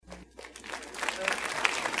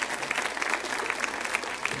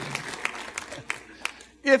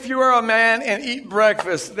if you are a man and eat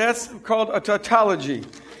breakfast. That's called a tautology.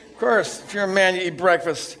 Of course, if you're a man, you eat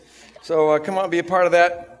breakfast. So come on, be a part of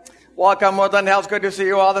that. Welcome, Woodland Hills. Good to see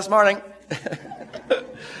you all this morning.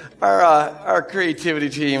 Our creativity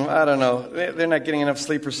team, I don't know, they're not getting enough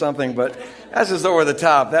sleep or something, but that's just over the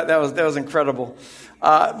top. That was incredible.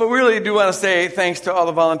 But we really do want to say thanks to all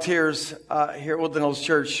the volunteers here at Woodland Hills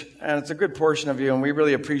Church, and it's a good portion of you, and we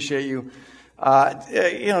really appreciate you.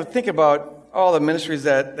 Think about all the ministries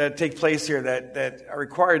that take place here that are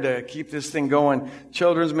required to keep this thing going.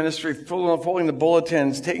 Children's ministry, folding the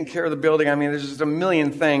bulletins, taking care of the building. I mean, there's just a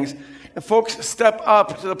million things. And folks step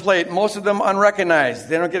up to the plate, most of them unrecognized.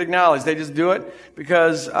 They don't get acknowledged. They just do it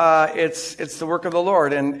because it's the work of the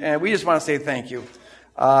Lord. And we just want to say thank you.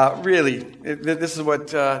 This is what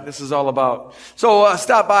this is all about. So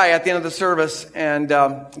stop by at the end of the service and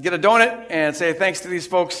get a donut and say thanks to these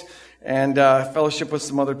folks and fellowship with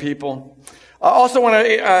some other people. I also want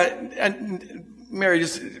to, Mary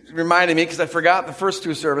just reminded me, because I forgot the first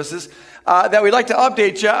two services, that we'd like to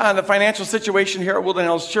update you on the financial situation here at Woodland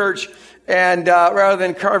Hills Church. And rather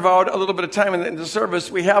than carve out a little bit of time in the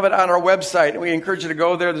service, we have it on our website. And we encourage you to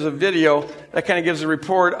go there. There's a video that kind of gives a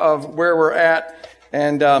report of where we're at.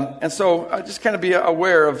 And so just kind of be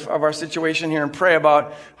aware of our situation here and pray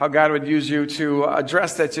about how God would use you to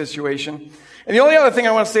address that situation. And the only other thing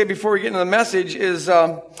I want to say before we get into the message is,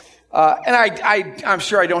 I'm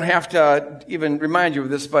sure I don't have to even remind you of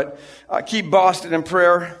this, but keep Boston in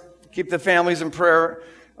prayer. Keep the families in prayer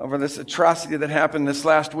over this atrocity that happened this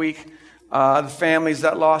last week. The families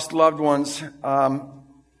that lost loved ones,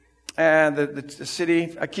 and the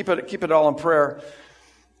city. Keep it all in prayer.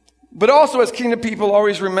 But also, as kingdom people,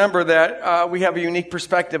 always remember that we have a unique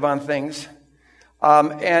perspective on things.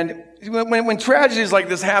 And when tragedies like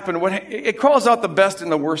this happen, it calls out the best and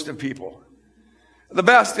the worst of people. The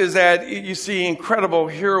best is that you see incredible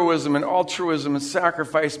heroism and altruism and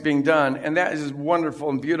sacrifice being done, and that is wonderful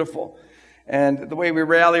and beautiful. And the way we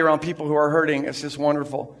rally around people who are hurting is just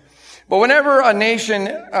wonderful. But whenever a nation,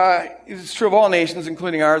 it's true of all nations,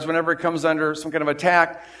 including ours, whenever it comes under some kind of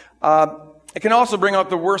attack, it can also bring out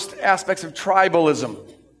the worst aspects of tribalism,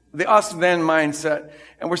 the us-then mindset.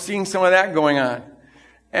 And we're seeing some of that going on.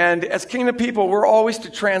 And as kingdom people, we're always to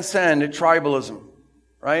transcend tribalism,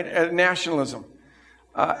 right? Nationalism.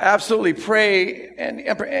 Absolutely pray and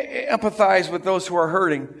empathize with those who are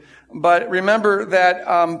hurting. But remember that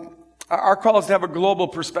our call is to have a global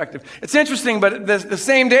perspective. It's interesting, but the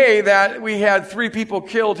same day that we had 3 people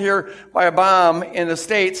killed here by a bomb in the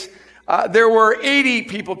States, there were 80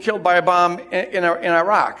 people killed by a bomb in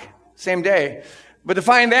Iraq. Same day. But to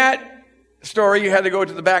find that story, you had to go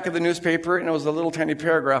to the back of the newspaper, and it was a little tiny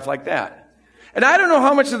paragraph like that. And I don't know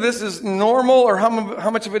how much of this is normal or how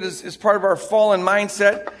much of it is part of our fallen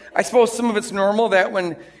mindset. I suppose some of it's normal that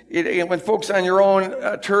when folks on your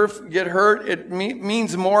own turf get hurt, it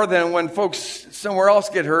means more than when folks somewhere else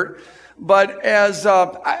get hurt. But as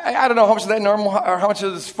I don't know how much of that normal or how much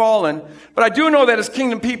of this is fallen. But I do know that as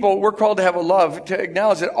kingdom people, we're called to have a love, to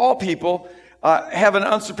acknowledge that all people have an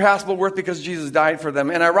unsurpassable worth because Jesus died for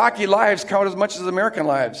them. And Iraqi lives count as much as American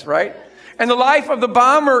lives, right? And the life of the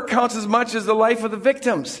bomber counts as much as the life of the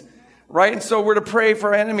victims, right? And so we're to pray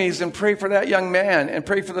for enemies and pray for that young man and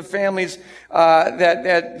pray for the families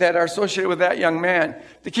that are associated with that young man,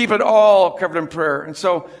 to keep it all covered in prayer. And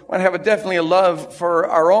so I want to have definitely a love for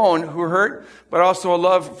our own who hurt, but also a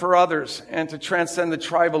love for others, and to transcend the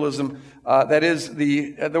tribalism that is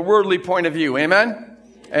the worldly point of view. Amen?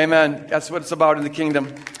 Amen. That's what it's about in the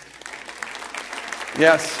kingdom.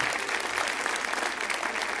 Yes.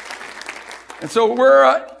 And so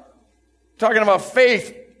we're talking about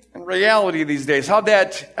faith and reality these days. How'd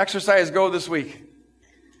that exercise go this week?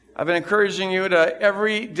 I've been encouraging you to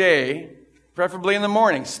every day, preferably in the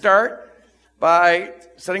morning, start by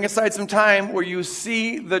setting aside some time where you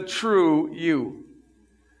see the true you.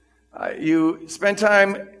 You spend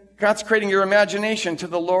time consecrating your imagination to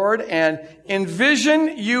the Lord and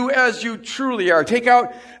envision you as you truly are. Take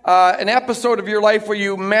out an episode of your life where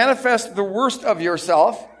you manifest the worst of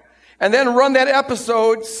yourself, and then run that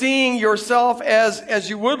episode seeing yourself as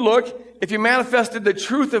you would look if you manifested the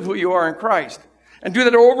truth of who you are in Christ. And do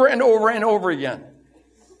that over and over and over again.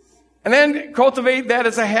 And then cultivate that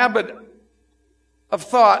as a habit of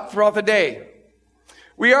thought throughout the day.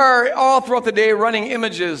 We are all throughout the day running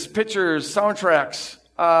images, pictures, soundtracks,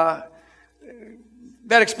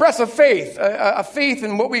 that express a faith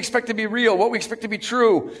in what we expect to be real, what we expect to be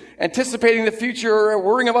true, anticipating the future,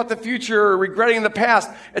 worrying about the future, regretting the past.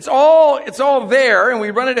 It's all there, and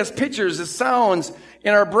we run it as pictures, as sounds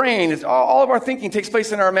in our brain. All of our thinking takes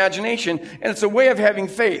place in our imagination, and it's a way of having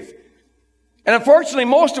faith. And unfortunately,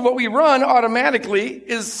 most of what we run automatically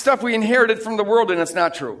is stuff we inherited from the world, and it's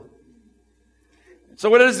not true. So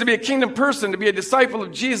what it is to be a kingdom person, to be a disciple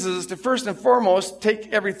of Jesus, is to first and foremost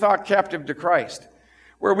take every thought captive to Christ,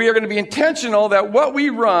 where we are going to be intentional that what we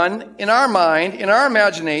run in our mind, in our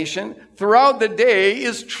imagination, throughout the day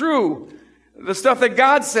is true. The stuff that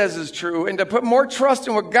God says is true, and to put more trust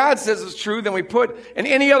in what God says is true than we put in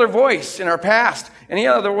any other voice in our past, any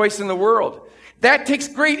other voice in the world. That takes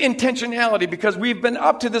great intentionality because we've been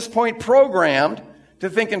up to this point programmed to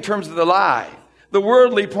think in terms of the lie, the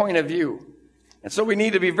worldly point of view. And so we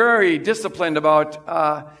need to be very disciplined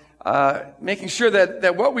about making sure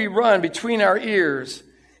that what we run between our ears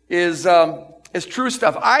is true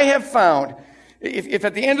stuff. I have found, if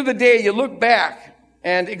at the end of the day you look back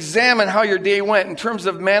and examine how your day went in terms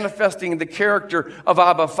of manifesting the character of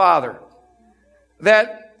Abba Father,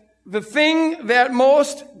 that the thing that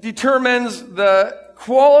most determines the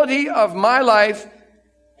quality of my life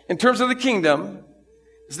in terms of the kingdom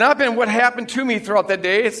has not been what happened to me throughout that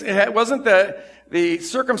day. It wasn't the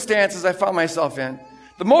circumstances I found myself in.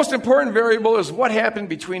 The most important variable is what happened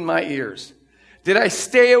between my ears. Did I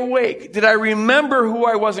stay awake? Did I remember who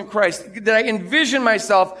I was in Christ? Did I envision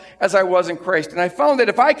myself as I was in Christ? And I found that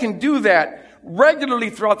if I can do that regularly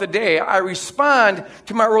throughout the day, I respond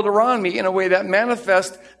to my world around me in a way that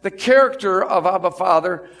manifests the character of Abba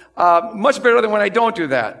Father much better than when I don't do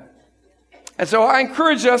that. And so I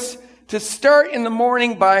encourage us to start in the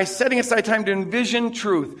morning by setting aside time to envision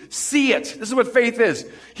truth. See it. This is what faith is.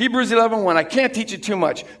 Hebrews 11:1. I can't teach it too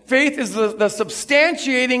much. Faith is the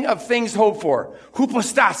substantiating of things hoped for.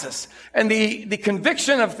 Hypostasis. And the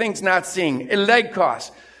conviction of things not seen.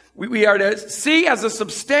 Elegkos. We are to see as a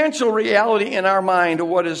substantial reality in our mind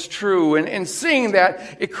what is true. And seeing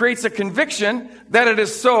that, it creates a conviction that it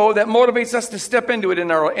is so that motivates us to step into it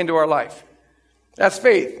into our life. That's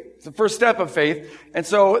faith. It's the first step of faith. And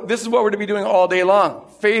so this is what we're to be doing all day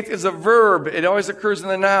long. Faith is a verb. It always occurs in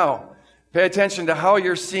the now. Pay attention to how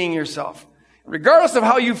you're seeing yourself. Regardless of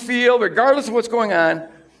how you feel, regardless of what's going on,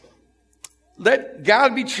 let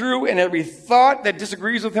God be true, and every thought that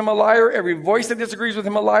disagrees with him a liar, every voice that disagrees with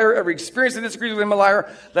him a liar, every experience that disagrees with him a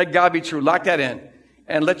liar, let God be true. Lock that in.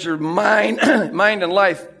 And let your mind and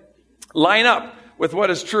life line up with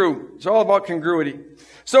what is true. It's all about congruity.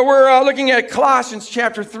 So we're looking at Colossians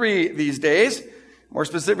chapter 3 these days. More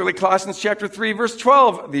specifically, Colossians chapter 3, verse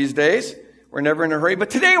 12 these days. We're never in a hurry.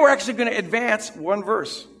 But today we're actually going to advance one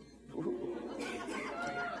verse.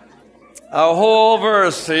 A whole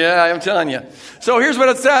verse. Yeah, I'm telling you. So here's what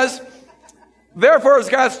it says. Therefore, as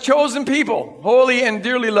God's chosen people, holy and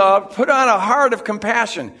dearly loved, put on a heart of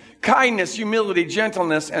compassion, kindness, humility,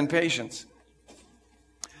 gentleness, and patience.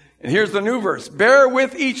 And here's the new verse. Bear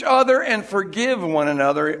with each other and forgive one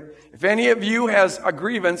another if any of you has a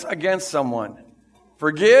grievance against someone.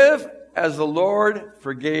 Forgive as the Lord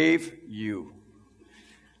forgave you.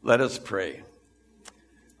 Let us pray.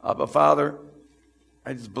 Abba, Father,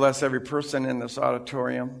 I just bless every person in this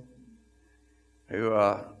auditorium who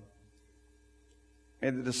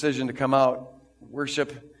made the decision to come out,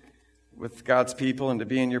 worship with God's people, and to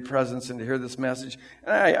be in your presence and to hear this message.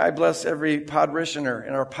 And I bless every podritioner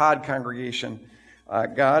in our pod congregation.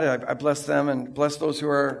 God, I bless them and bless those who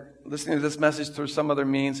are listening to this message through some other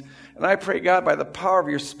means. And I pray, God, by the power of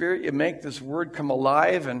your Spirit, you make this word come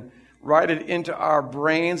alive and write it into our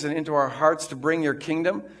brains and into our hearts to bring your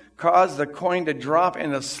kingdom. Cause the coin to drop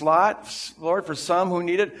in the slot, Lord, for some who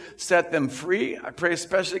need it, set them free. I pray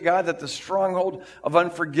especially, God, that the stronghold of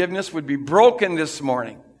unforgiveness would be broken this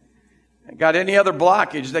morning. And God, any other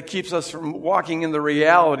blockage that keeps us from walking in the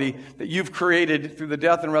reality that you've created through the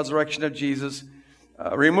death and resurrection of Jesus,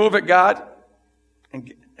 remove it, God,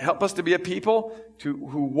 and help us to be a people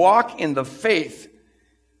who walk in the faith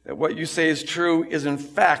that what you say is true is in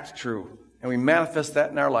fact true, and we manifest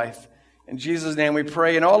that in our life. In Jesus' name we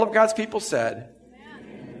pray, and all of God's people said,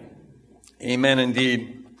 Amen. Amen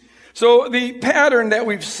indeed. So the pattern that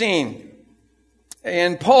we've seen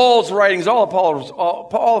in Paul's writings, all of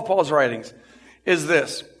Paul's writings, is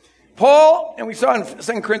this. Paul, and we saw in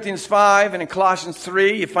 2 Corinthians 5 and in Colossians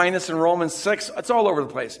 3, you find this in Romans 6, it's all over the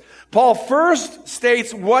place. Paul first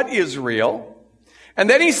states what is real, and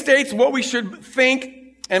then he states what we should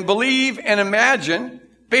think and believe and imagine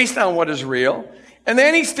based on what is real. And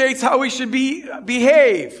then he states how we should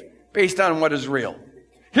behave based on what is real.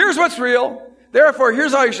 Here's what's real. Therefore,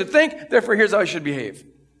 here's how you should think. Therefore, here's how you should behave.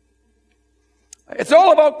 It's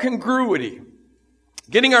all about congruity.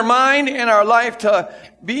 Getting our mind and our life to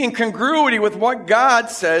be in congruity with what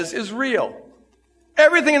God says is real.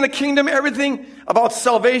 Everything in the kingdom, everything about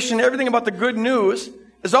salvation, everything about the good news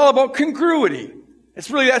is all about congruity. It's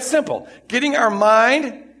really that simple. Getting our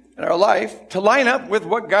mind and our life to line up with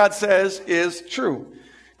what God says is true.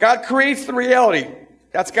 God creates the reality.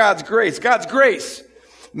 That's God's grace. God's grace,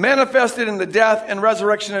 manifested in the death and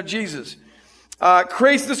resurrection of Jesus,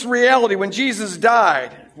 creates this reality when Jesus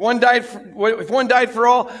died. If one died for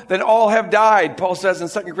all, then all have died, Paul says in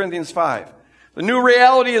 2 Corinthians 5. The new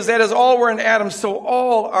reality is that as all were in Adam, so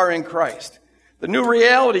all are in Christ. The new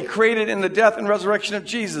reality created in the death and resurrection of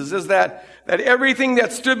Jesus is that everything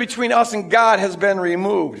that stood between us and God has been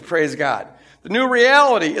removed. Praise God. The new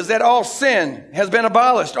reality is that all sin has been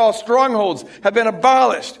abolished. All strongholds have been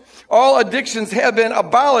abolished. All addictions have been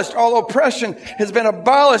abolished. All oppression has been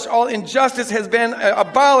abolished. All injustice has been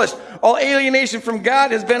abolished. All alienation from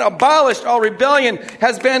God has been abolished. All rebellion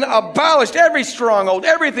has been abolished. Every stronghold,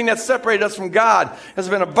 everything that separated us from God has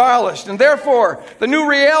been abolished. And therefore, the new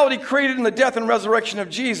reality created in the death and resurrection of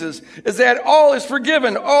Jesus is that all is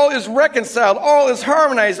forgiven, all is reconciled, all is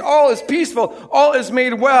harmonized, all is peaceful, all is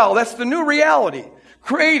made well. That's the new reality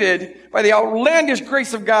created by the outlandish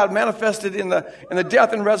grace of God manifested in the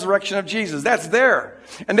death and resurrection of Jesus. That's there.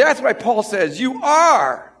 And that's why Paul says, you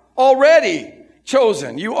are already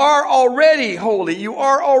chosen. You are already holy. You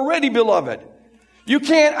are already beloved. You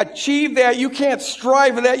can't achieve that. You can't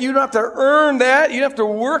strive for that. You don't have to earn that. You don't have to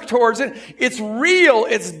work towards it. It's real.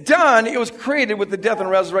 It's done. It was created with the death and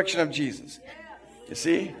resurrection of Jesus. You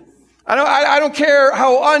see? I don't care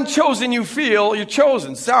how unchosen you feel. You're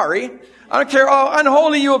chosen. Sorry. I don't care how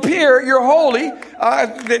unholy you appear, you're holy.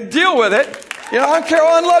 Deal with it. I don't care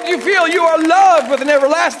how unloved you feel, you are loved with an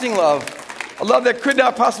everlasting love. A love that could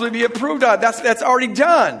not possibly be approved of. That's already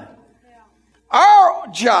done. Our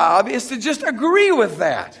job is to just agree with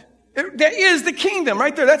that. That is the kingdom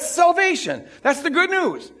right there. That's salvation. That's the good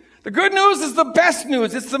news. The good news is the best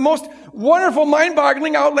news. It's the most wonderful,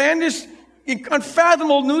 mind-boggling, outlandish,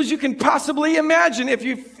 unfathomable news you can possibly imagine. If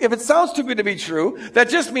it sounds too good to be true, that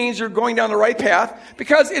just means you're going down the right path,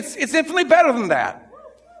 because it's infinitely better than that.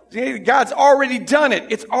 God's already done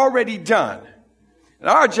it. It's already done. And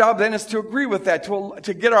our job then is to agree with that,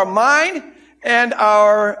 to get our mind and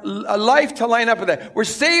our life to line up with that. We're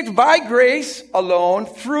saved by grace alone,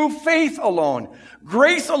 through faith alone.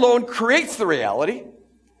 Grace alone creates the reality.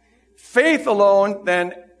 Faith alone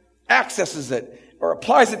then accesses it, or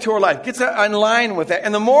applies it to our life, gets in line with that.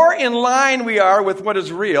 And the more in line we are with what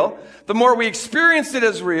is real, the more we experience it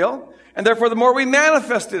as real, and therefore the more we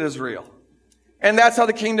manifest it as real. And that's how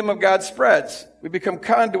the kingdom of God spreads. We become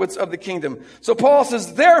conduits of the kingdom. So Paul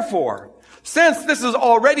says, therefore, since this is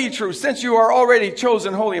already true, since you are already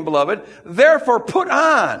chosen, holy, and beloved, therefore put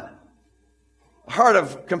on a heart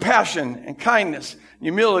of compassion and kindness,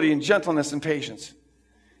 humility and gentleness and patience.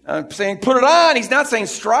 I'm saying put it on. He's not saying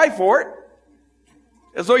strive for it,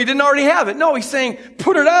 as though you didn't already have it. No, he's saying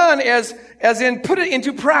put it on as in put it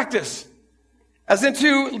into practice. As in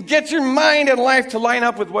to get your mind and life to line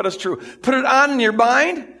up with what is true. Put it on in your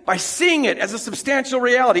mind by seeing it as a substantial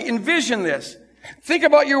reality. Envision this. Think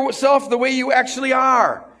about yourself the way you actually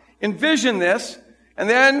are. Envision this. And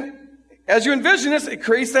then as you envision this, it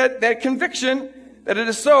creates that conviction that it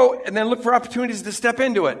is so. And then look for opportunities to step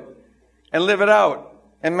into it and live it out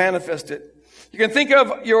and manifest it. You can think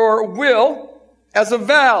of your will as a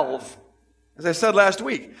valve, as I said last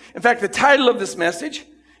week. In fact, the title of this message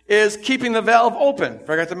is Keeping the Valve Open.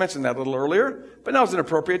 Forgot to mention that a little earlier, but now's an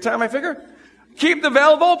appropriate time, I figure. Keep the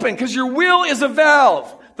valve open, because your will is a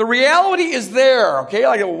valve. The reality is there, okay,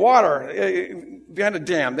 like water behind a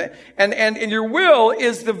dam. And your will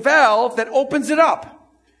is the valve that opens it up.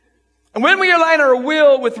 And when we align our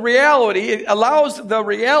will with reality, it allows the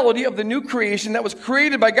reality of the new creation that was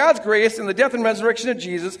created by God's grace in the death and resurrection of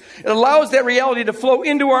Jesus. It allows that reality to flow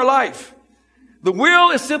into our life. The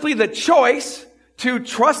will is simply the choice to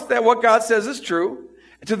trust that what God says is true,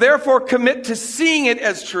 and to therefore commit to seeing it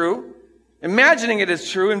as true, imagining it as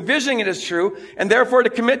true, envisioning it as true, and therefore to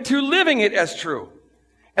commit to living it as true.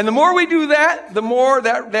 And the more we do that, the more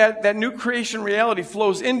that new creation reality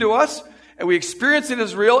flows into us, and we experience it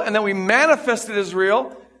as real, and then we manifest it as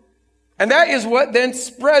real. And that is what then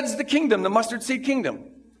spreads the kingdom, the mustard seed kingdom.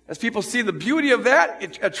 As people see the beauty of that,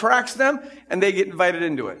 it attracts them, and they get invited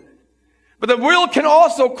into it. But the will can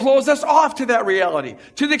also close us off to that reality.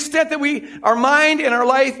 To the extent that our mind and our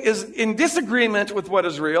life is in disagreement with what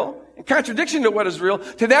is real, in contradiction to what is real,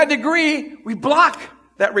 to that degree, we block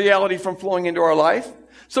that reality from flowing into our life.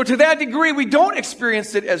 So to that degree, we don't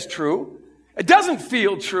experience it as true. It doesn't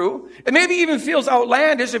feel true. It maybe even feels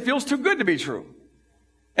outlandish. It feels too good to be true.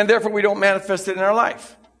 And therefore, we don't manifest it in our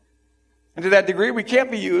life. And to that degree, we can't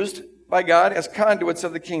be used by God as conduits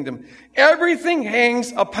of the kingdom. Everything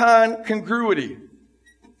hangs upon congruity.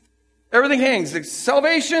 Everything hangs. The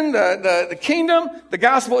salvation, the kingdom, the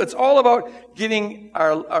gospel, it's all about getting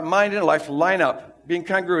our mind and life to line up, being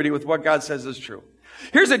congruity with what God says is true.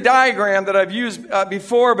 Here's a diagram that I've used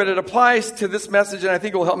before, but it applies to this message, and I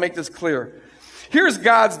think it will help make this clear. Here's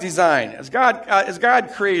God's design, as God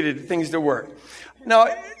created things to work. Now,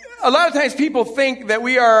 a lot of times people think that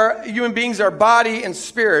human beings are body and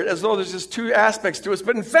spirit, as though there's just two aspects to us.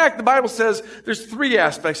 But in fact, the Bible says there's three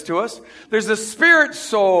aspects to us. There's the spirit,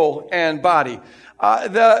 soul, and body.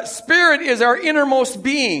 The spirit is our innermost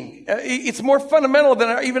being. It's more fundamental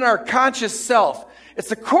than even our conscious self. It's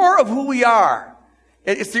the core of who we are.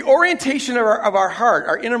 It's the orientation of our heart,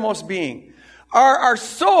 our innermost being. Our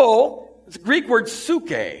soul, it's a Greek word suke.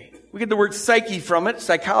 We get the word psyche from it,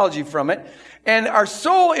 psychology from it. And our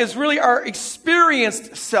soul is really our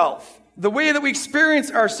experienced self, the way that we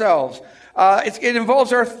experience ourselves. It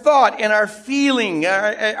involves our thought and our feeling,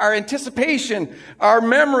 our anticipation, our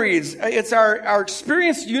memories. It's our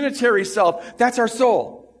experienced unitary self. That's our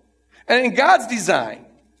soul. And in God's design,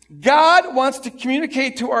 God wants to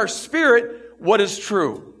communicate to our spirit what is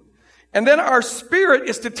true. And then our spirit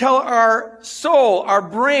is to tell our soul, our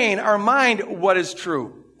brain, our mind what is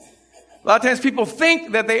true. A lot of times people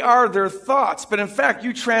think that they are their thoughts, but in fact,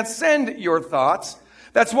 you transcend your thoughts.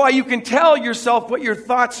 That's why you can tell yourself what your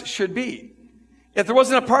thoughts should be. If there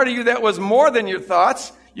wasn't a part of you that was more than your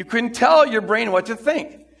thoughts, you couldn't tell your brain what to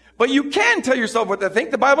think. But you can tell yourself what to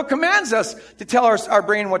think. The Bible commands us to tell our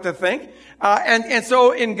brain what to think. And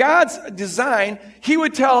so in God's design, He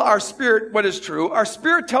would tell our spirit what is true. Our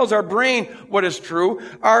spirit tells our brain what is true.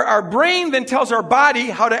 Our brain then tells our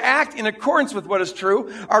body how to act in accordance with what is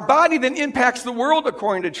true. Our body then impacts the world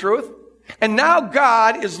according to truth. And now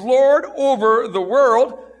God is Lord over the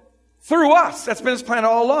world through us. That's been His plan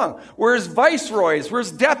all along. We're His viceroys. We're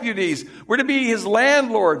His deputies. We're to be His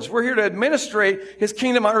landlords. We're here to administrate His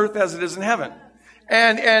kingdom on earth as it is in heaven.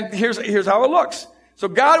 And here's how it looks. So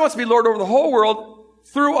God wants to be Lord over the whole world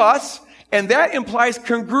through us, and that implies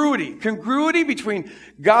congruity. Congruity between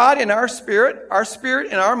God and our spirit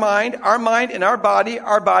and our mind and our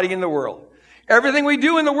body in the world. Everything we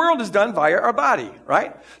do in the world is done via our body,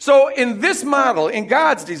 right? So in this model, in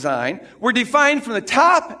God's design, we're defined from the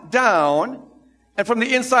top down and from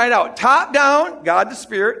the inside out. Top down, God to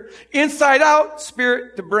spirit. Inside out,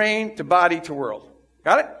 spirit to brain to body to world.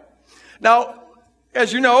 Got it? Now,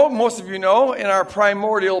 as you know, most of you know, in our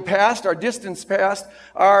primordial past, our distant past,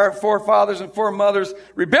 our forefathers and foremothers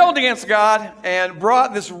rebelled against God and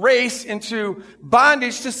brought this race into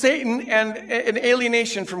bondage to Satan and an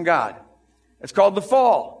alienation from God. It's called the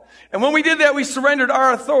fall. And when we did that, we surrendered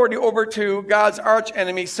our authority over to God's arch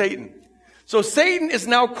enemy, Satan. So Satan is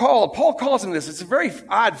now called, Paul calls him this, it's a very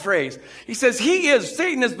odd phrase. He says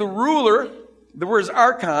Satan is the ruler, the word is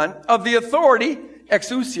archon, of the authority,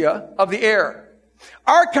 exousia, of the air.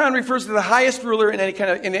 Archon refers to the highest ruler in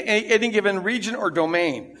any given region or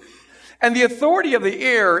domain. And the authority of the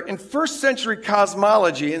air in first century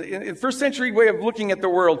cosmology, in first century way of looking at the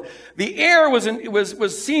world, the air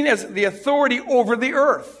was seen as the authority over the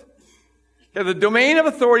earth. The domain of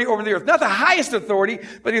authority over the earth. Not the highest authority,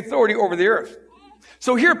 but the authority over the earth.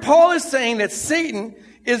 So here Paul is saying that Satan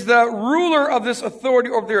is the ruler of this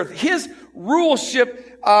authority over the earth. His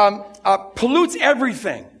ruleship pollutes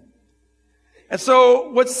everything. And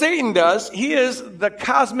so what Satan does, he is the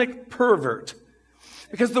cosmic pervert.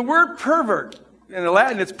 Because the word pervert, in the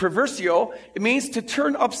Latin it's perversio, it means to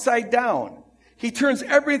turn upside down. He turns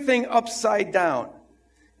everything upside down.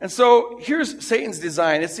 And so here's Satan's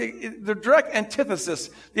design. It's the direct antithesis,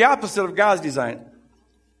 the opposite of God's design.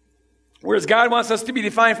 Whereas God wants us to be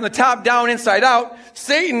defined from the top down, inside out,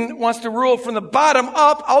 Satan wants to rule from the bottom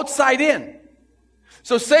up, outside in.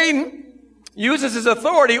 So Satan uses his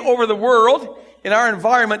authority over the world, in our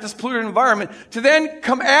environment, this polluted environment, to then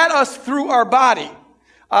come at us through our body.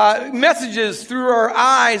 Messages through our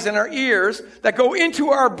eyes and our ears that go into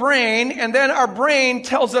our brain, and then our brain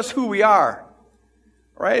tells us who we are.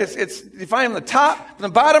 Right? It's defined from the top, from the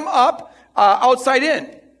bottom up, outside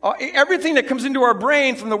in. Everything that comes into our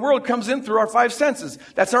brain from the world comes in through our five senses.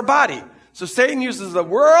 That's our body. So Satan uses the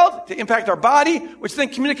world to impact our body, which then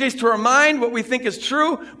communicates to our mind what we think is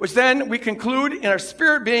true, which then we conclude in our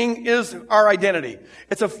spirit being is our identity.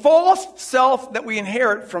 It's a false self that we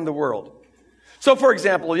inherit from the world. So, for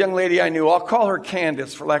example, a young lady I knew, I'll call her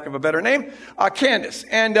Candace for lack of a better name, Candace.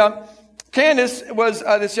 And Candace was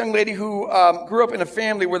this young lady who grew up in a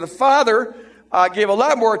family where the father gave a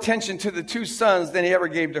lot more attention to the two sons than he ever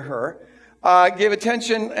gave to her. Gave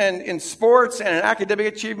attention in sports and in academic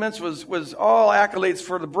achievements, was all accolades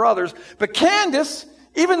for the brothers. But Candace,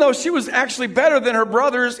 even though she was actually better than her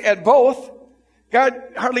brothers at both,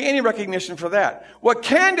 Got hardly any recognition for that. What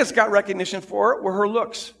Candace got recognition for were her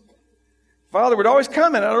looks. Father would always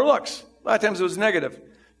comment on her looks. A lot of times it was negative.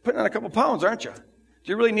 Putting on a couple pounds, aren't you?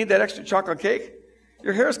 Do you really need that extra chocolate cake?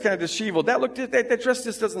 Your hair's kind of disheveled. That dress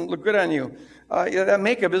just doesn't look good on you. That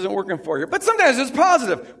makeup isn't working for you. But sometimes it's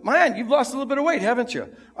positive. Man, you've lost a little bit of weight, haven't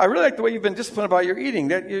you? I really like the way you've been disciplined about your eating.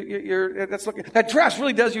 That dress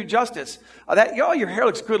really does you justice. Your hair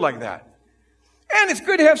looks good like that. And it's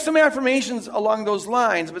good to have some affirmations along those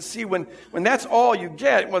lines. But see, when that's all you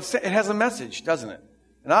get, well, it has a message, doesn't it?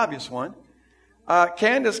 An obvious one.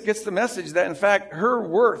 Candace gets the message that, in fact, her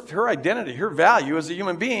worth, her identity, her value as a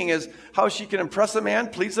human being is how she can impress a man,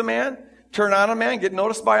 please a man, turn on a man, get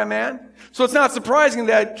noticed by a man. So it's not surprising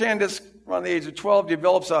that Candace, around the age of 12,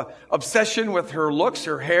 develops an obsession with her looks,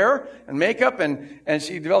 her hair, and makeup, and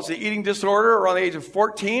she develops an eating disorder around the age of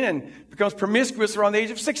 14 and becomes promiscuous around the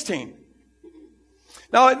age of 16.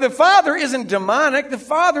 Now, the father isn't demonic. The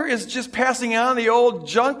father is just passing on the old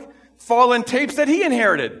junk, fallen tapes that he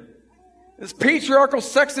inherited. This patriarchal,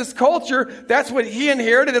 sexist culture, that's what he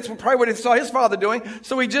inherited. That's probably what he saw his father doing.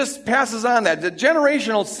 So he just passes on that. The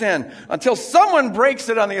generational sin, until someone breaks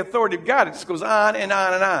it on the authority of God, it just goes on and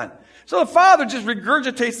on and on. So the father just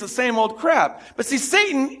regurgitates the same old crap. But see,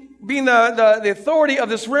 Satan, being the authority of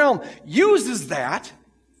this realm, uses that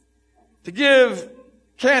to give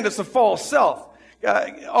Candace a false self.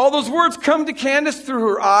 All those words come to Candace through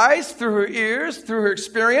her eyes, through her ears, through her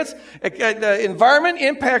experience. The environment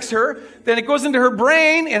impacts her. Then it goes into her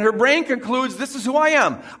brain, and her brain concludes, this is who I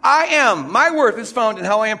am. My worth is found in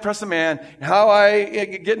how I impress a man, and how I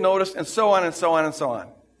get noticed, and so on and so on and so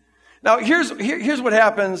on. Now, here's what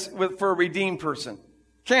happens for a redeemed person.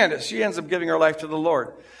 Candace, she ends up giving her life to the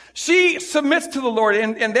Lord. She submits to the Lord,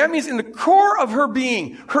 and that means in the core of her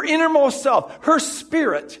being, her innermost self, her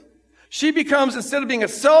spirit, she becomes, instead of being a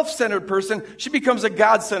self-centered person, she becomes a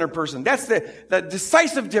God-centered person. That's the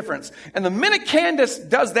decisive difference. And the minute Candace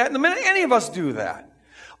does that, and the minute any of us do that,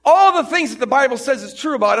 all the things that the Bible says is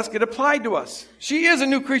true about us get applied to us. She is a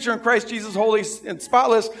new creature in Christ Jesus, holy and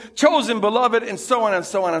spotless, chosen, beloved, and so on and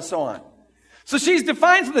so on and so on. So she's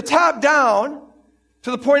defined from the top down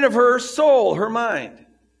to the point of her soul, her mind.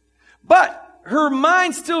 But her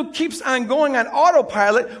mind still keeps on going on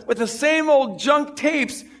autopilot with the same old junk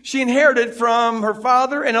tapes she inherited from her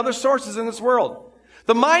father and other sources in this world.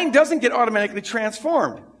 The mind doesn't get automatically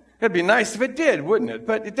transformed. It'd be nice if it did, wouldn't it?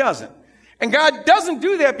 But it doesn't. And God doesn't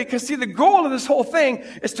do that because, see, the goal of this whole thing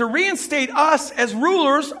is to reinstate us as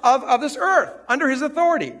rulers of this earth under His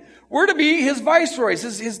authority. We're to be His viceroys,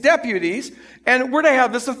 His deputies, and we're to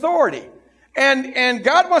have this authority. And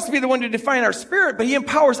God wants to be the one to define our spirit, but He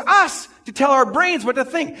empowers us to tell our brains what to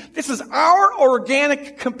think. This is our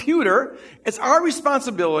organic computer. It's our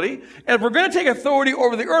responsibility. And if we're going to take authority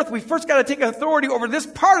over the earth, we first got to take authority over this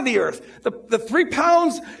part of the earth, the 3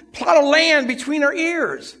 pounds plot of land between our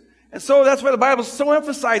ears. And so that's why the Bible so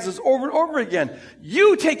emphasizes over and over again.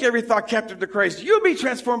 You take every thought captive to Christ. You be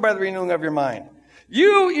transformed by the renewing of your mind.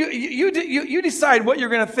 You decide what you're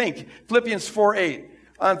going to think. Philippians 4:8.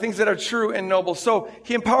 On things that are true and noble. So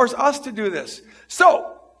He empowers us to do this.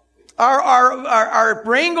 So our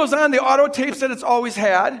brain goes on the auto tapes that it's always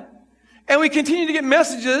had, and we continue to get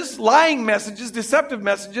messages, lying messages, deceptive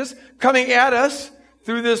messages coming at us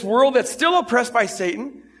through this world that's still oppressed by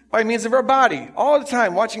Satan by means of our body. All the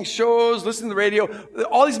time, watching shows, listening to the radio,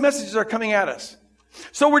 all these messages are coming at us.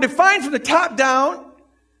 So we're defined from the top down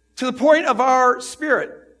to the point of our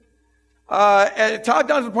spirit. Top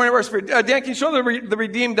down to the point of our spirit. Dan, can you show the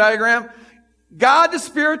redeemed diagram? God, the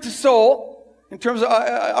spirit to soul, in terms of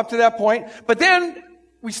up to that point. But then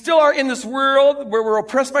we still are in this world where we're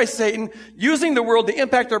oppressed by Satan, using the world to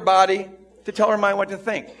impact our body, to tell our mind what to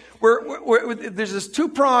think. There's this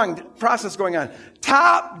 2-pronged process going on.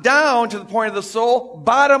 Top down to the point of the soul,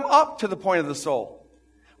 bottom up to the point of the soul.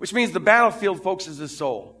 Which means the battlefield, folks, is the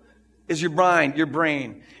soul. Is your mind, your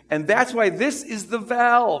brain. And that's why this is the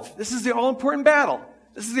valve. This is the all-important battle.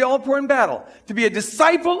 This is the all-important battle. To be a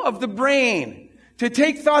disciple of the brain. To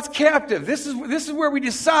take thoughts captive. This is where we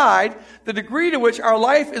decide the degree to which our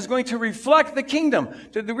life is going to reflect the kingdom.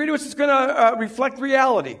 To the degree to which it's going to reflect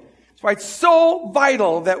reality. That's why it's so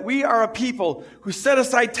vital that we are a people who set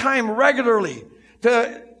aside time regularly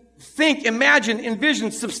to think, imagine,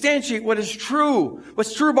 envision, substantiate what is true.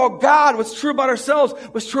 What's true about God, what's true about ourselves,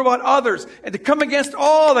 what's true about others. And to come against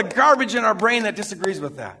all the garbage in our brain that disagrees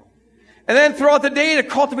with that. And then throughout the day to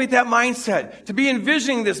cultivate that mindset. To be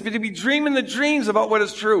envisioning this, to be dreaming the dreams about what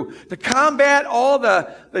is true. To combat all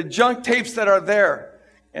the junk tapes that are there.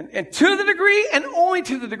 And to the degree, and only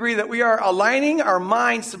to the degree that we are aligning our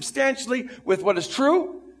minds substantially with what is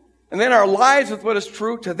true, and then our lives with what is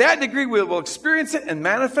true, to that degree we will experience it and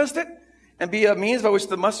manifest it and be a means by which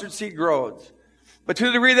the mustard seed grows. But to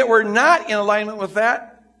the degree that we're not in alignment with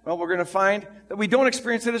that, well, we're going to find that we don't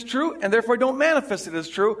experience it as true and therefore don't manifest it as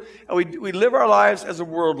true. And we live our lives as a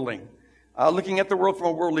worldling, looking at the world from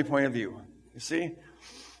a worldly point of view. You see?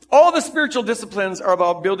 All the spiritual disciplines are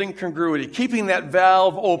about building congruity, keeping that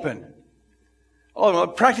valve open.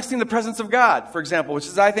 Practicing the presence of God, for example, which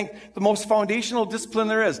is, I think, the most foundational discipline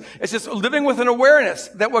there is. It's just living with an awareness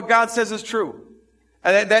that what God says is true.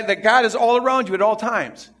 And that God is all around you at all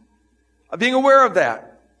times. Being aware of that.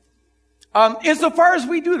 Insofar as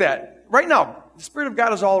we do that, right now, the Spirit of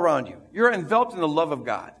God is all around you. You're enveloped in the love of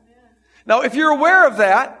God. Now, if you're aware of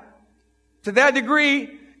that, to that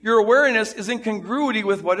degree, your awareness is in congruity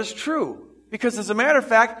with what is true. Because as a matter of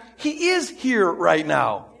fact, He is here right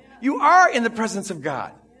now. You are in the presence of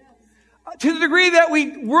God. To the degree that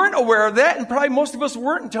we weren't aware of that, and probably most of us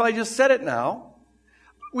weren't until I just said it now,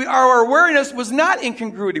 our awareness was not in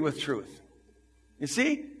congruity with truth. You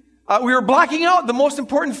see? We were blocking out the most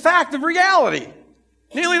important fact of reality,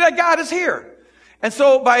 namely that God is here. And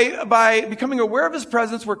so by becoming aware of His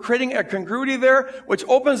presence, we're creating a congruity there, which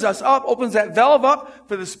opens us up, opens that valve up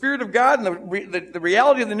for the Spirit of God and the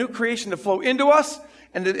reality of the new creation to flow into us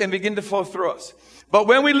and begin to flow through us. But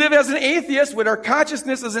when we live as an atheist, with our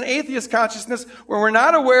consciousness as an atheist consciousness, when we're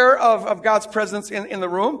not aware of God's presence in the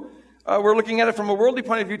room, we're looking at it from a worldly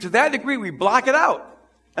point of view. To that degree, we block it out.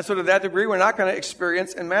 And so to that degree, we're not going to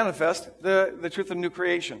experience and manifest the truth of new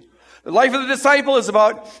creation. The life of the disciple is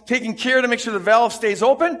about taking care to make sure the valve stays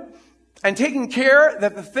open and taking care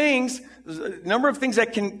that there's a number of things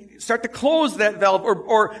that can start to close that valve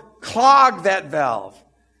or clog that valve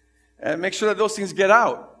and make sure that those things get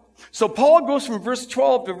out. So Paul goes from verse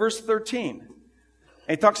 12 to verse 13 and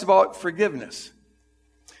he talks about forgiveness,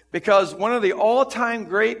 because one of the all-time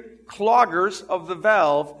great cloggers of the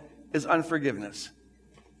valve is unforgiveness.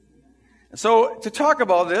 And so to talk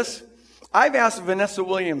about this, I've asked Vanessa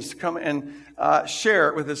Williams to come and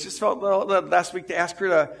share with us. Just felt last week to ask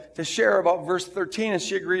her to share about verse 13, and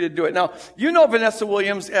she agreed to do it. Now, you know Vanessa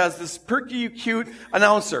Williams as this perky, cute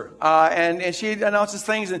announcer. And she announces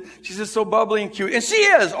things, and she's just so bubbly and cute. And she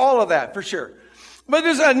is, all of that, for sure. But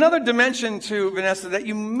there's another dimension to Vanessa that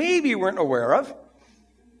you maybe weren't aware of.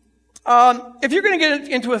 If you're going to get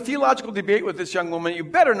into a theological debate with this young woman, you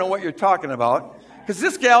better know what you're talking about. Because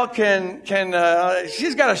this gal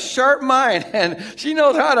she's got a sharp mind, and she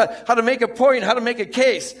knows how to make a point, how to make a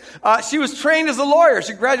case. She was trained as a lawyer.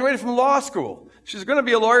 She graduated from law school. She was going to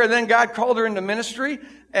be a lawyer, and then God called her into ministry.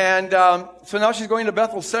 And so now she's going to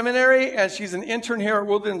Bethel Seminary, and she's an intern here at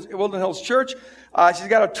Woodland Hills Church. She's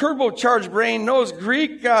got a turbocharged brain, knows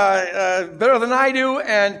Greek better than I do,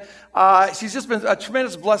 and she's just been a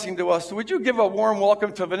tremendous blessing to us. So would you give a warm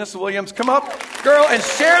welcome to Vanessa Williams? Come up, girl, and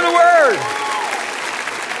share the word.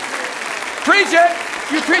 Preach it.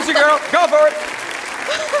 You preach it, girl. Go for it.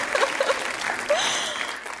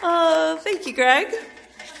 Thank you, Greg.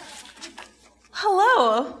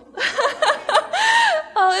 Hello.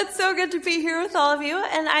 It's so good to be here with all of you,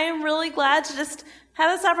 and I am really glad to just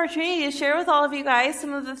have this opportunity to share with all of you guys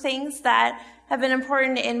some of the things that have been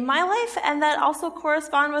important in my life and that also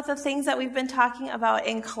correspond with the things that we've been talking about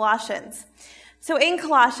in Colossians. So in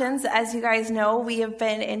Colossians, as you guys know, we have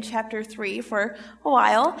been in chapter 3 for a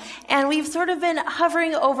while, and we've sort of been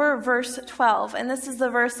hovering over verse 12. And this is the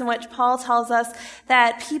verse in which Paul tells us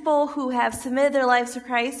that people who have submitted their lives to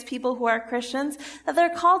Christ, people who are Christians, that they're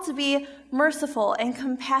called to be merciful and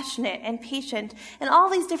compassionate and patient, and all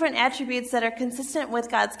these different attributes that are consistent with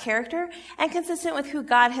God's character and consistent with who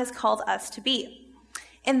God has called us to be.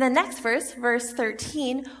 In the next verse, verse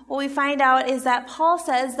 13, what we find out is that Paul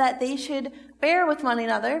says that they should bear with one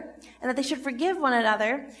another and that they should forgive one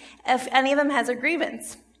another if any of them has a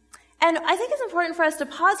grievance. And I think it's important for us to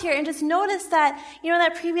pause here and just notice that, in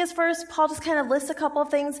that previous verse, Paul just kind of lists a couple of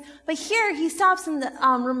things, but here he stops and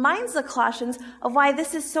reminds the Colossians of why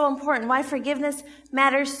this is so important, why forgiveness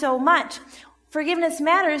matters so much. Forgiveness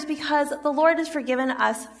matters because the Lord has forgiven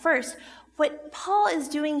us first. What Paul is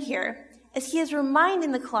doing here is he is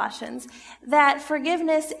reminding the Colossians that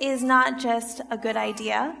forgiveness is not just a good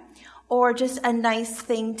idea or just a nice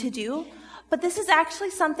thing to do, but this is actually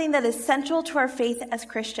something that is central to our faith as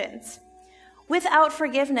Christians. Without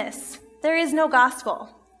forgiveness, there is no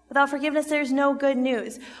gospel. Without forgiveness, there's no good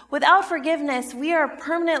news. Without forgiveness, we are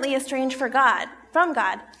permanently estranged from God.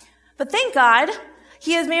 But thank God,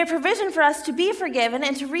 He has made a provision for us to be forgiven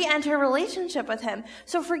and to re-enter a relationship with Him.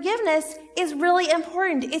 So forgiveness is really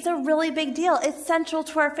important. It's a really big deal. It's central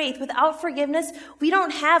to our faith. Without forgiveness, we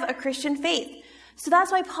don't have a Christian faith. So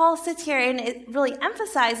that's why Paul sits here and it really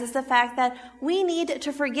emphasizes the fact that we need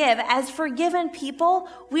to forgive. As forgiven people,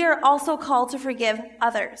 we are also called to forgive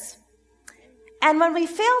others. And when we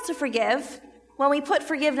fail to forgive, when we put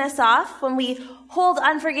forgiveness off, when we hold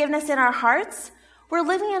unforgiveness in our hearts, we're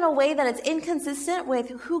living in a way that is inconsistent with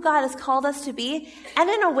who God has called us to be, and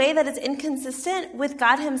in a way that is inconsistent with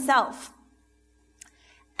God himself.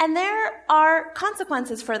 And there are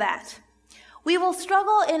consequences for that. We will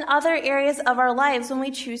struggle in other areas of our lives when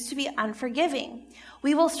we choose to be unforgiving.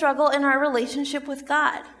 We will struggle in our relationship with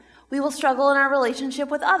God. We will struggle in our relationship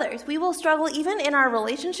with others. We will struggle even in our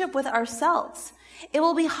relationship with ourselves. It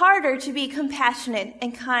will be harder to be compassionate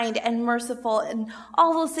and kind and merciful and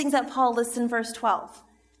all those things that Paul lists in verse 12.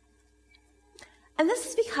 And this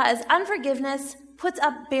is because unforgiveness puts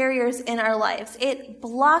up barriers in our lives. It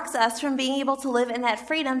blocks us from being able to live in that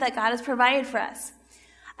freedom that God has provided for us.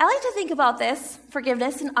 I like to think about this,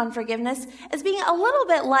 forgiveness and unforgiveness, as being a little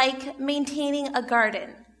bit like maintaining a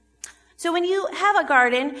garden. So when you have a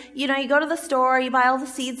garden, you go to the store, you buy all the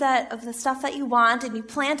seeds of the stuff that you want, and you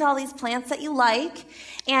plant all these plants that you like,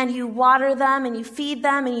 and you water them, and you feed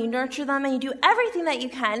them, and you nurture them, and you do everything that you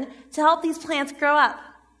can to help these plants grow up.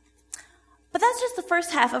 But that's just the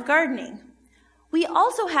first half of gardening. We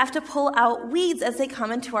also have to pull out weeds as they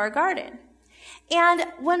come into our garden. And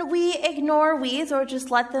when we ignore weeds or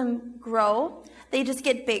just let them grow, they just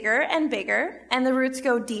get bigger and bigger, and the roots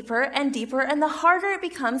go deeper and deeper, and the harder it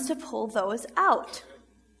becomes to pull those out.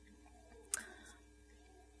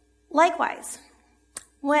 Likewise,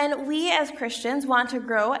 when we as Christians want to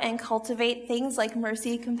grow and cultivate things like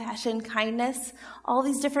mercy, compassion, kindness, all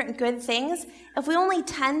these different good things, if we only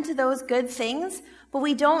tend to those good things, but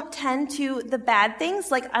we don't tend to the bad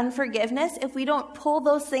things like unforgiveness, if we don't pull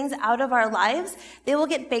those things out of our lives, they will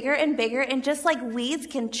get bigger and bigger. And just like weeds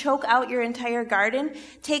can choke out your entire garden,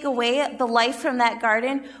 take away the life from that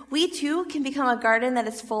garden, we too can become a garden that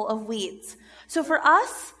is full of weeds. So for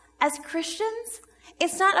us as Christians,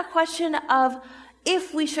 it's not a question of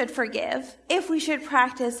if we should forgive, if we should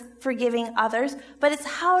practice forgiving others, but it's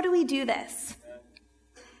how do we do this?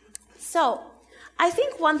 So I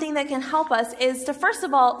think one thing that can help us is to, first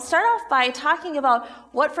of all, start off by talking about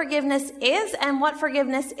what forgiveness is and what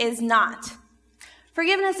forgiveness is not.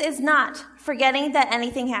 Forgiveness is not forgetting that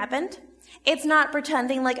anything happened. It's not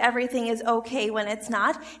pretending like everything is okay when it's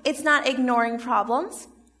not. It's not ignoring problems.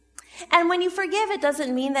 And when you forgive, it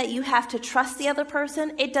doesn't mean that you have to trust the other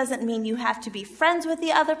person. It doesn't mean you have to be friends with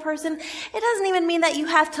the other person. It doesn't even mean that you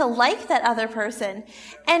have to like that other person.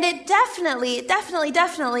 And it definitely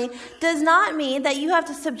does not mean that you have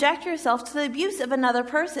to subject yourself to the abuse of another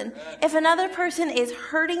person. If another person is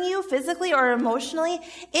hurting you physically or emotionally,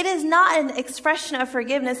 it is not an expression of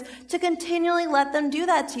forgiveness to continually let them do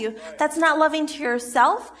that to you. That's not loving to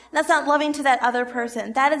yourself. That's not loving to that other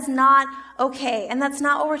person. That is not okay. And that's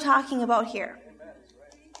not what we're talking about here.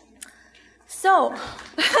 So,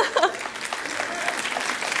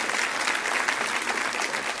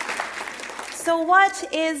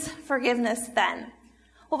 what is forgiveness then?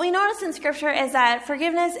 What we notice in Scripture is that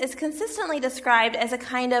forgiveness is consistently described as a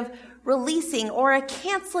kind of releasing or a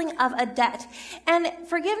canceling of a debt. And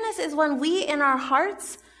forgiveness is when we in our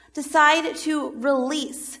hearts decide to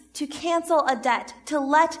release, to cancel a debt, to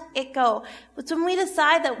let it go. It's when we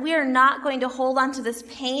decide that we are not going to hold on to this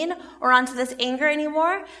pain or onto this anger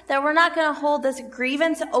anymore, that we're not going to hold this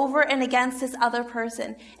grievance over and against this other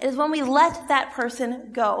person. It is when we let that person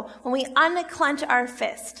go, when we unclench our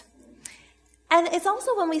fist. And it's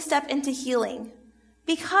also when we step into healing,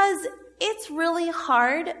 because it's really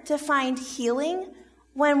hard to find healing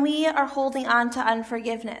when we are holding on to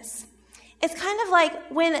unforgiveness. It's kind of like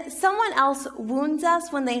when someone else wounds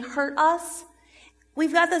us, when they hurt us,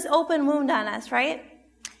 we've got this open wound on us, right?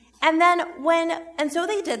 And so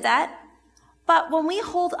they did that. But when we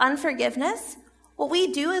hold unforgiveness, what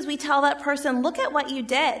we do is we tell that person, look at what you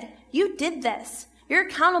did. You did this. You're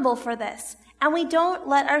accountable for this. And we don't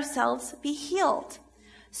let ourselves be healed.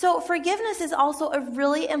 So forgiveness is also a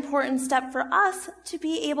really important step for us to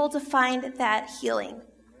be able to find that healing.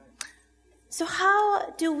 So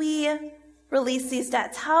how do we release these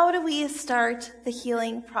debts? How do we start the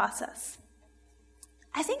healing process?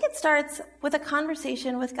 I think it starts with a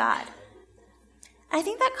conversation with God. I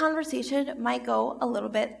think that conversation might go a little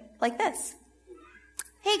bit like this.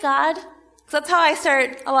 Hey, God. So that's how I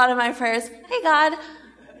start a lot of my prayers. Hey, God.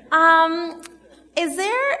 Is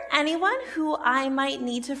there anyone who I might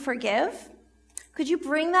need to forgive? Could you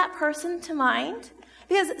bring that person to mind?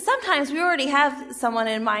 Because sometimes we already have someone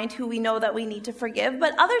in mind who we know that we need to forgive,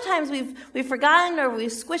 but other times we've forgotten or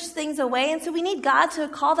we've squished things away, and so we need God to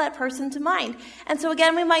call that person to mind. And so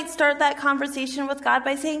again, we might start that conversation with God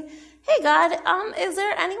by saying, hey God, is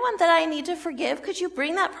there anyone that I need to forgive? Could you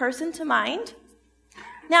bring that person to mind?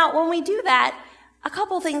 Now, when we do that, a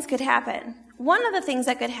couple things could happen. One of the things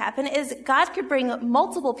that could happen is God could bring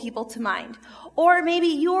multiple people to mind. Or maybe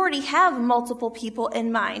you already have multiple people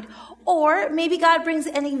in mind. Or maybe God brings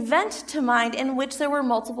an event to mind in which there were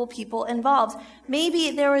multiple people involved.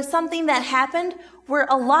 Maybe there was something that happened where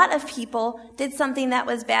a lot of people did something that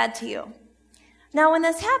was bad to you. Now, when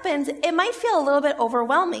this happens, it might feel a little bit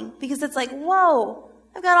overwhelming because it's like, whoa,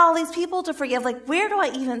 I've got all these people to forgive. Like, where do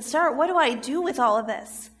I even start? What do I do with all of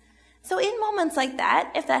this? So in moments like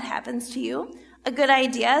that, if that happens to you, a good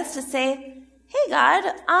idea is to say, hey God,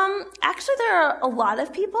 actually there are a lot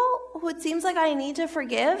of people who it seems like I need to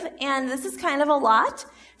forgive, and this is kind of a lot.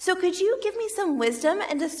 So could you give me some wisdom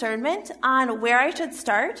and discernment on where I should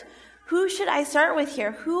start? Who should I start with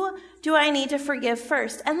here? Who do I need to forgive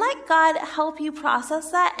first? And let God help you process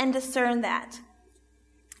that and discern that.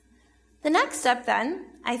 The next step then,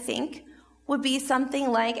 I think, would be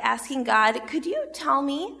something like asking God, could you tell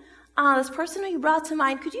me, this person who you brought to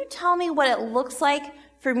mind, could you tell me what it looks like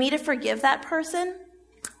for me to forgive that person?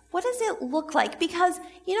 What does it look like? Because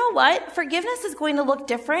you know what? Forgiveness is going to look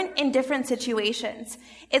different in different situations.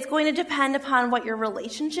 It's going to depend upon what your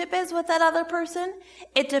relationship is with that other person.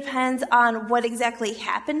 It depends on what exactly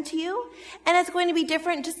happened to you. And it's going to be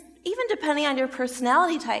different just even depending on your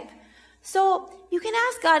personality type. So you can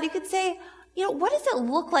ask God, you could say, what does it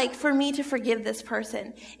look like for me to forgive this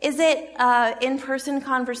person? Is it in-person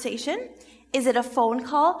conversation? Is it a phone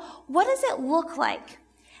call? What does it look like?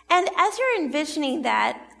 And as you're envisioning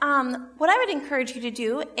that, what I would encourage you to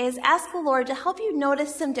do is ask the Lord to help you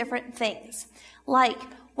notice some different things. Like,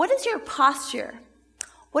 what is your posture?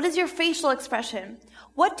 What is your facial expression?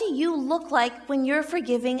 What do you look like when you're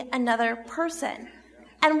forgiving another person?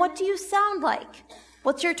 And what do you sound like?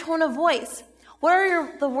 What's your tone of voice? What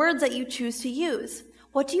are the words that you choose to use?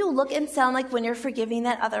 What do you look and sound like when you're forgiving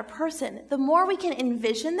that other person? The more we can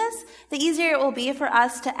envision this, the easier it will be for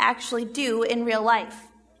us to actually do in real life.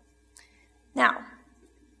 Now,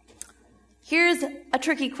 here's a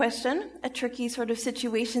tricky question, a tricky sort of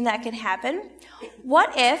situation that can happen.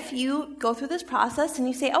 What if you go through this process and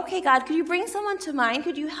you say, okay, God, could you bring someone to mind?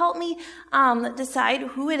 Could you help me decide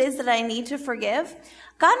who it is that I need to forgive?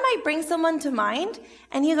 God might bring someone to mind,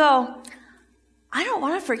 and you go, I don't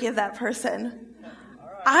want to forgive that person.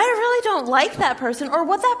 I really don't like that person, or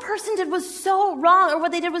what that person did was so wrong, or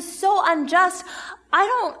what they did was so unjust. I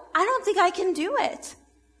don't think I can do it.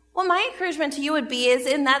 Well, my encouragement to you would be is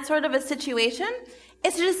in that sort of a situation,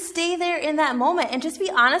 is to just stay there in that moment and just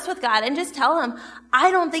be honest with God and just tell him,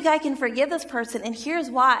 I don't think I can forgive this person, and here's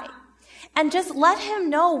why. And just let him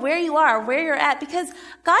know where you are, where you're at, because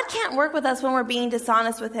God can't work with us when we're being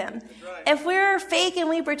dishonest with him. Right. If we're fake and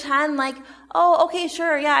we pretend like, oh, okay,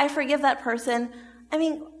 sure, yeah, I forgive that person,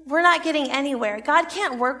 we're not getting anywhere. God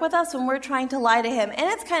can't work with us when we're trying to lie to him. And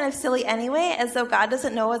it's kind of silly anyway, as though God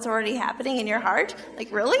doesn't know what's already happening in your heart.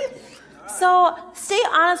 Like, really? So stay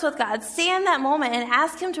honest with God. Stay in that moment and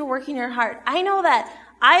ask him to work in your heart. I know that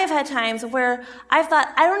I have had times where I've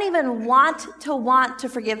thought, I don't even want to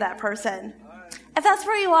forgive that person. If that's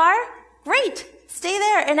where you are, great. Stay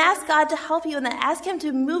there and ask God to help you, and then ask him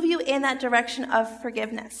to move you in that direction of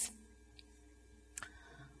forgiveness.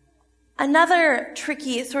 Another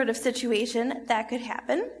tricky sort of situation that could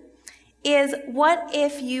happen is, what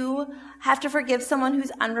if you have to forgive someone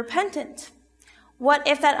who's unrepentant? What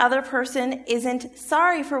if that other person isn't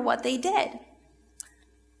sorry for what they did?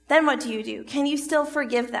 Then what do? Can you still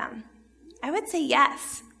forgive them? I would say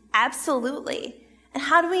yes, absolutely. And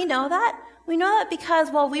how do we know that? We know that because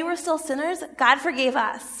while we were still sinners, God forgave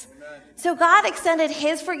us. Amen. So God extended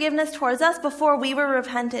his forgiveness towards us before we were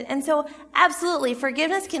repentant. And so absolutely,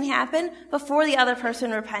 forgiveness can happen before the other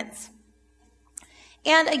person repents.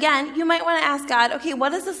 And again, you might want to ask God, okay, what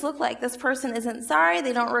does this look like? This person isn't sorry.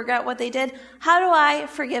 They don't regret what they did. How do I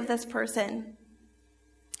forgive this person?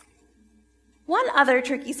 One other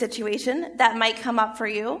tricky situation that might come up for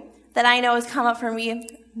you, that I know has come up for me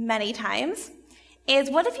many times, is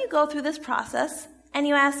what if you go through this process and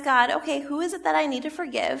you ask God, okay, who is it that I need to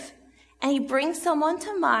forgive? And he brings someone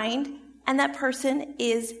to mind, and that person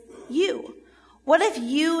is you. What if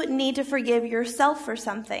you need to forgive yourself for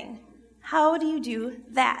something? How do you do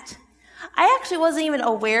that? I actually wasn't even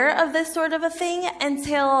aware of this sort of a thing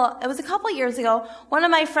until it was a couple years ago. One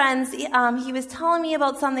of my friends, he was telling me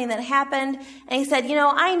about something that happened, and he said,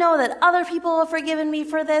 I know that other people have forgiven me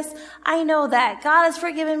for this. I know that God has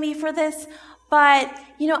forgiven me for this, but,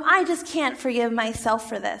 I just can't forgive myself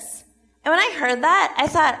for this. And when I heard that, I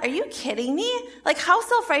thought, are you kidding me? Like, how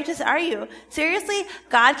self-righteous are you? Seriously,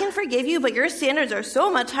 God can forgive you, but your standards are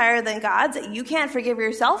so much higher than God's that you can't forgive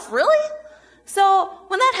yourself? Really? So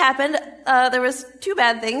when that happened, there was two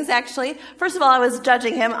bad things, actually. First of all, I was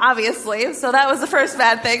judging him, obviously, so that was the first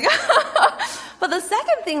bad thing. But the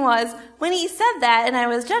second thing was, when he said that and I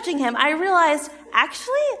was judging him, I realized,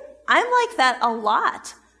 actually, I'm like that a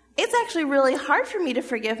lot. It's actually really hard for me to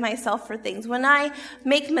forgive myself for things. When I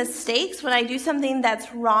make mistakes, when I do something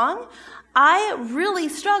that's wrong, I really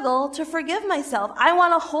struggle to forgive myself. I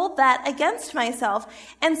want to hold that against myself.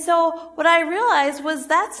 And so what I realized was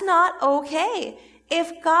that's not okay.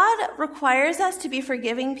 If God requires us to be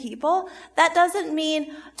forgiving people, that doesn't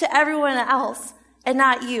mean to everyone else and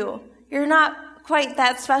not you. You're not quite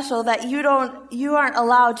that special that you aren't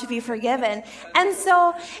allowed to be forgiven. And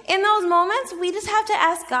so in those moments, we just have to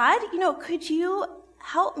ask God, could you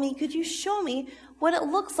help me? Could you show me what it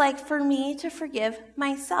looks like for me to forgive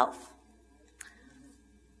myself?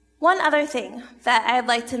 One other thing that I'd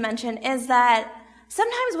like to mention is that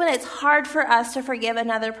sometimes when it's hard for us to forgive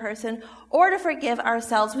another person or to forgive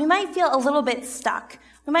ourselves, we might feel a little bit stuck.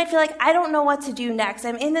 We might feel like, I don't know what to do next.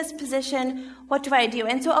 I'm in this position. What do I do?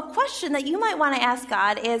 And so a question that you might want to ask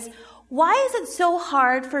God is, why is it so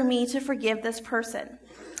hard for me to forgive this person?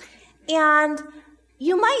 And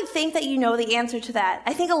you might think that you know the answer to that.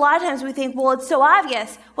 I think a lot of times we think, well, it's so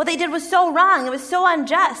obvious. What they did was so wrong. It was so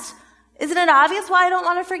unjust. Isn't it obvious why I don't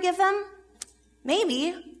want to forgive them?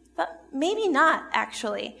 Maybe, but maybe not,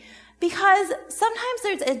 actually. Because sometimes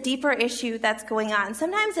there's a deeper issue that's going on.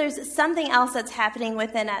 Sometimes there's something else that's happening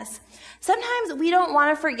within us. Sometimes we don't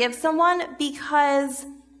want to forgive someone because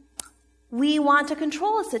we want to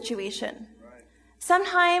control a situation. Right.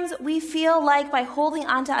 Sometimes we feel like by holding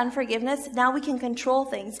on to unforgiveness, now we can control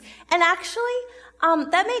things. And actually,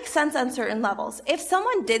 that makes sense on certain levels. If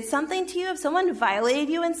someone did something to you, if someone violated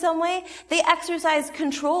you in some way, they exercised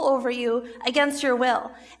control over you against your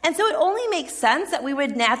will. And so it only makes sense that we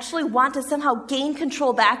would naturally want to somehow gain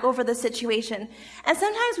control back over the situation. And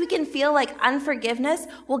sometimes we can feel like unforgiveness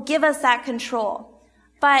will give us that control,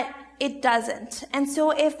 but it doesn't. And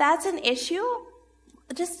so if that's an issue,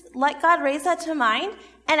 just let God raise that to mind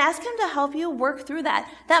and ask him to help you work through that.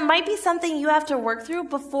 That might be something you have to work through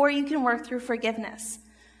before you can work through forgiveness.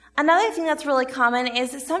 Another thing that's really common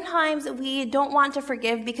is that sometimes we don't want to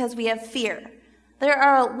forgive because we have fear. There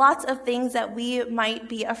are lots of things that we might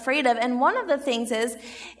be afraid of. And one of the things is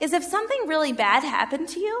if something really bad happened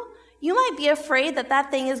to you, you might be afraid that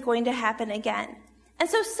that thing is going to happen again. And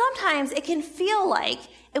so sometimes it can feel like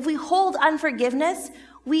if we hold unforgiveness,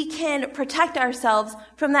 we can protect ourselves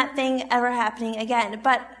from that thing ever happening again.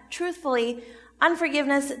 But truthfully,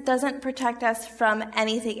 unforgiveness doesn't protect us from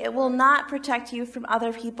anything. It will not protect you from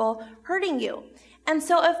other people hurting you. And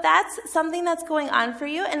so if that's something that's going on for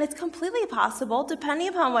you, and it's completely possible, depending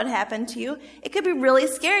upon what happened to you, it could be really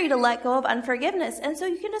scary to let go of unforgiveness. And so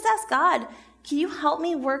you can just ask God, can you help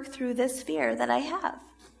me work through this fear that I have?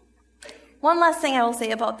 One last thing I will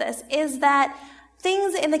say about this is that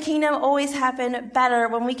things in the kingdom always happen better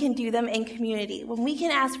when we can do them in community. When we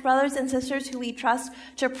can ask brothers and sisters who we trust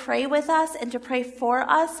to pray with us and to pray for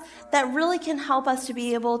us, that really can help us to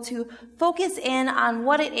be able to focus in on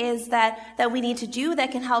what it is that we need to do,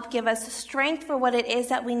 that can help give us strength for what it is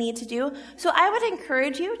that we need to do. So I would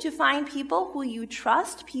encourage you to find people who you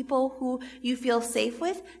trust, people who you feel safe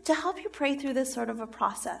with, to help you pray through this sort of a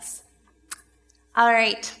process. All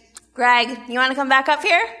right. Greg, you want to come back up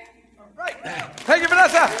here? Right. Thank you,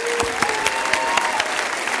 Vanessa.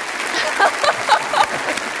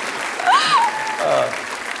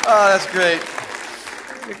 That's great.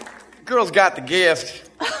 The girl's got the gift.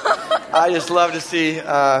 I just love to see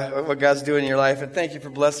what God's doing in your life, and thank you for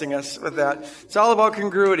blessing us with that. It's all about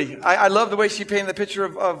congruity. I love the way she painted the picture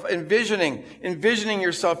of envisioning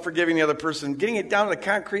yourself forgiving the other person, getting it down to the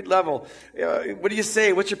concrete level. What do you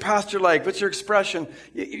say? What's your posture like? What's your expression?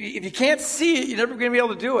 If you can't see it, you're never going to be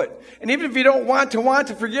able to do it. And even if you don't want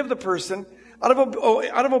to forgive the person, out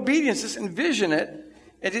of obedience, just envision it.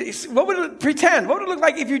 What would it pretend? What would it look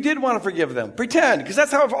like if you did want to forgive them? Pretend, because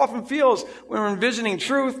that's how it often feels when we're envisioning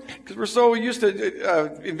truth, because we're so used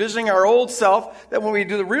to envisioning our old self that when we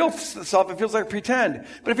do the real self, it feels like pretend.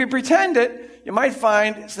 But if you pretend it, you might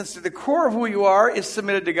find, since the core of who you are is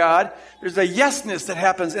submitted to God, there's a yesness that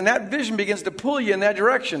happens, and that vision begins to pull you in that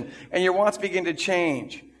direction, and your wants begin to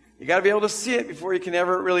change. You got to be able to see it before you can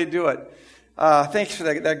ever really do it. Thanks for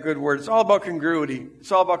that good word. It's all about congruity.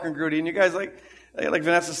 It's all about congruity. And you guys, like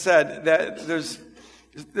Vanessa said, that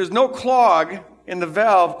there's no clog in the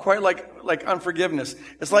valve quite like unforgiveness.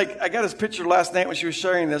 It's like, I got this picture last night when she was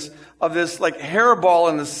sharing this, of this like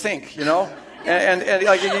hairball in the sink, you know? And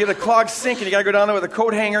like you get a clogged sink and you got to go down there with a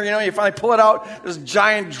coat hanger, you know, you finally pull it out, this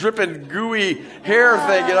giant dripping gooey hair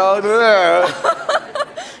thing, you know.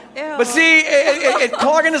 But see, it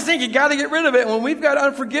clogging the sink, you got to get rid of it. And when we've got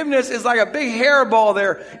unforgiveness, it's like a big hairball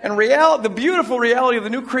there. And the beautiful reality of the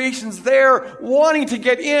new creation's there, wanting to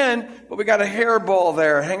get in, but we got a hairball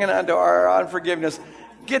there, hanging on to our unforgiveness.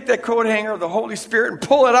 Get that coat hanger of the Holy Spirit and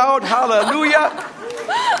pull it out. Hallelujah.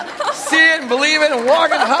 See it and believe it and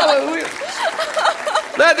walk in. Hallelujah.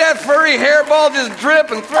 Let that furry hairball just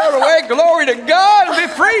drip and throw it away. Glory to God and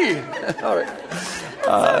be free. All right.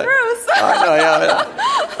 So gross. I know,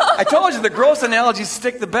 yeah. I told you the gross analogies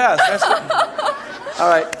stick the best. All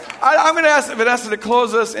right. I'm going to ask Vanessa to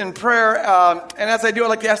close us in prayer. And as I do, I'd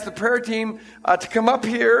like to ask the prayer team to come up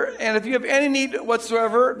here. And if you have any need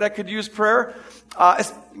whatsoever that could use prayer,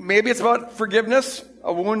 maybe it's about forgiveness,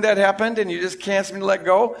 a wound that happened and you just can't seem to let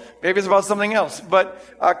go. Maybe it's about something else.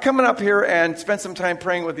 But coming up here and spend some time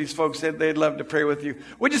praying with these folks, they'd love to pray with you.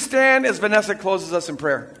 Would you stand as Vanessa closes us in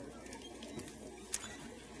prayer?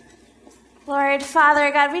 Lord,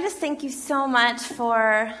 Father, God, we just thank you so much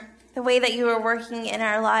for the way that you are working in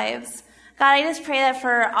our lives. God, I just pray that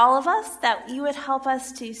for all of us, that you would help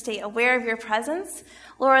us to stay aware of your presence.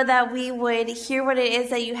 Lord, that we would hear what it is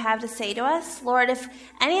that you have to say to us. Lord, if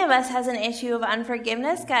any of us has an issue of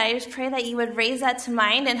unforgiveness, God, I just pray that you would raise that to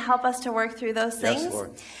mind and help us to work through those things. Yes,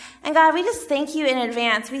 Lord. And God, we just thank you in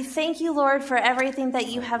advance. We thank you, Lord, for everything that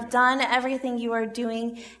you have done, everything you are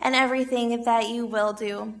doing, and everything that you will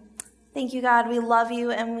do. Thank you, God. We love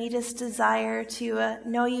you, and we just desire to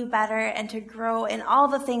know you better and to grow in all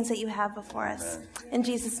the things that you have before us. Amen. In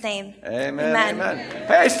Jesus' name. Amen. Amen.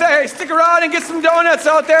 Hey, stick around and get some donuts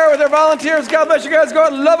out there with our volunteers. God bless you guys. Go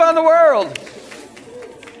out and love on the world.